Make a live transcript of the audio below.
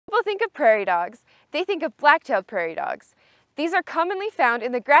think of prairie dogs, they think of black-tailed prairie dogs. These are commonly found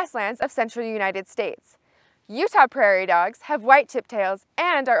in the grasslands of central United States. Utah prairie dogs have white tip tails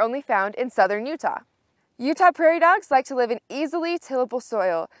and are only found in southern Utah. Utah prairie dogs like to live in easily tillable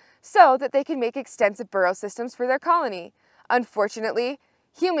soil so that they can make extensive burrow systems for their colony. Unfortunately,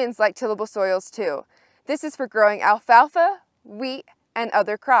 humans like tillable soils too. This is for growing alfalfa, wheat, and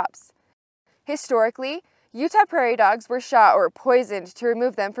other crops. Historically, Utah prairie dogs were shot or poisoned to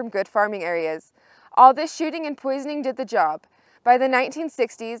remove them from good farming areas. All this shooting and poisoning did the job. By the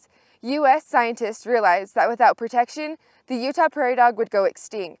 1960s, U.S. scientists realized that without protection, the Utah prairie dog would go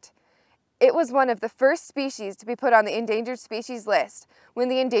extinct. It was one of the first species to be put on the endangered species list when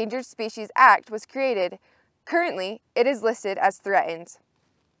the Endangered Species Act was created. Currently, it is listed as threatened.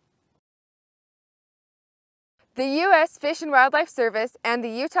 The U.S. Fish and Wildlife Service and the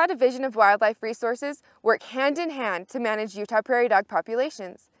Utah Division of Wildlife Resources work hand in hand to manage Utah prairie dog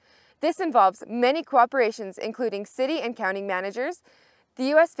populations. This involves many cooperations including city and county managers, the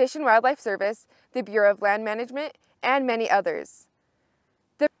U.S. Fish and Wildlife Service, the Bureau of Land Management, and many others.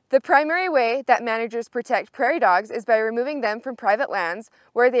 The primary way that managers protect prairie dogs is by removing them from private lands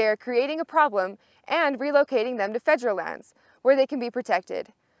where they are creating a problem and relocating them to federal lands where they can be protected.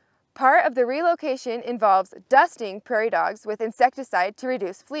 Part of the relocation involves dusting prairie dogs with insecticide to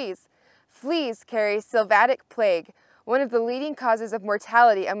reduce fleas. Fleas carry sylvatic plague, one of the leading causes of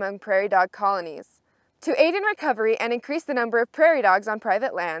mortality among prairie dog colonies. To aid in recovery and increase the number of prairie dogs on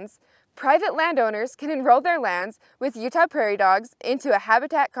private lands, private landowners can enroll their lands with Utah prairie dogs into a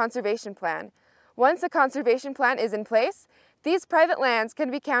habitat conservation plan. Once a conservation plan is in place, these private lands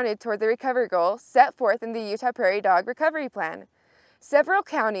can be counted toward the recovery goal set forth in the Utah Prairie Dog Recovery Plan. Several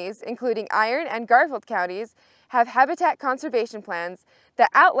counties, including Iron and Garfield counties, have habitat conservation plans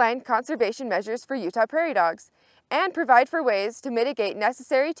that outline conservation measures for Utah prairie dogs and provide for ways to mitigate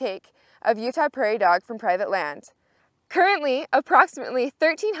necessary take of Utah prairie dog from private land. Currently, approximately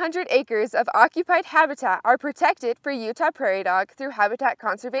 1,300 acres of occupied habitat are protected for Utah prairie dog through habitat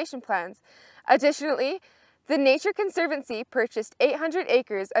conservation plans. Additionally, the Nature Conservancy purchased 800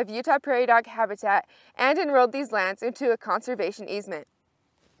 acres of Utah prairie dog habitat and enrolled these lands into a conservation easement.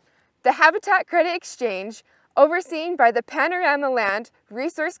 The Habitat Credit Exchange, overseen by the Panorama Land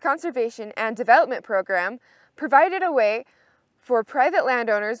Resource Conservation and Development Program, provided a way for private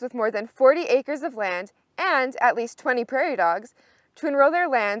landowners with more than 40 acres of land and at least 20 prairie dogs to enroll their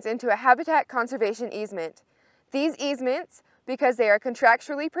lands into a habitat conservation easement. These easements, because they are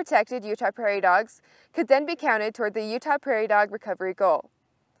contractually protected Utah prairie dogs, could then be counted toward the Utah prairie dog recovery goal.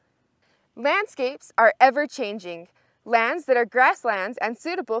 Landscapes are ever-changing. Lands that are grasslands and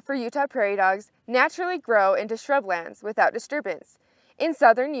suitable for Utah prairie dogs naturally grow into shrublands without disturbance. In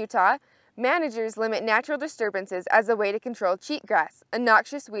southern Utah, managers limit natural disturbances as a way to control cheatgrass, a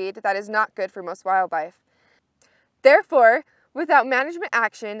noxious weed that is not good for most wildlife. Therefore, without management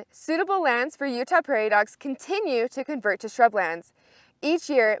action, suitable lands for Utah prairie dogs continue to convert to shrublands. Each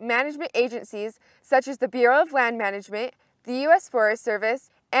year, management agencies such as the Bureau of Land Management, the U.S. Forest Service,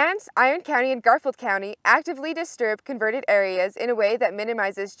 and Iron County and Garfield County actively disturb converted areas in a way that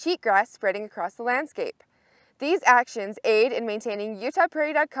minimizes cheatgrass spreading across the landscape. These actions aid in maintaining Utah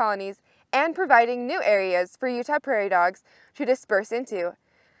prairie dog colonies and providing new areas for Utah prairie dogs to disperse into.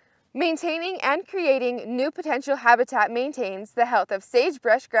 Maintaining and creating new potential habitat maintains the health of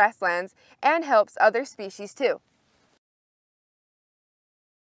sagebrush grasslands and helps other species too.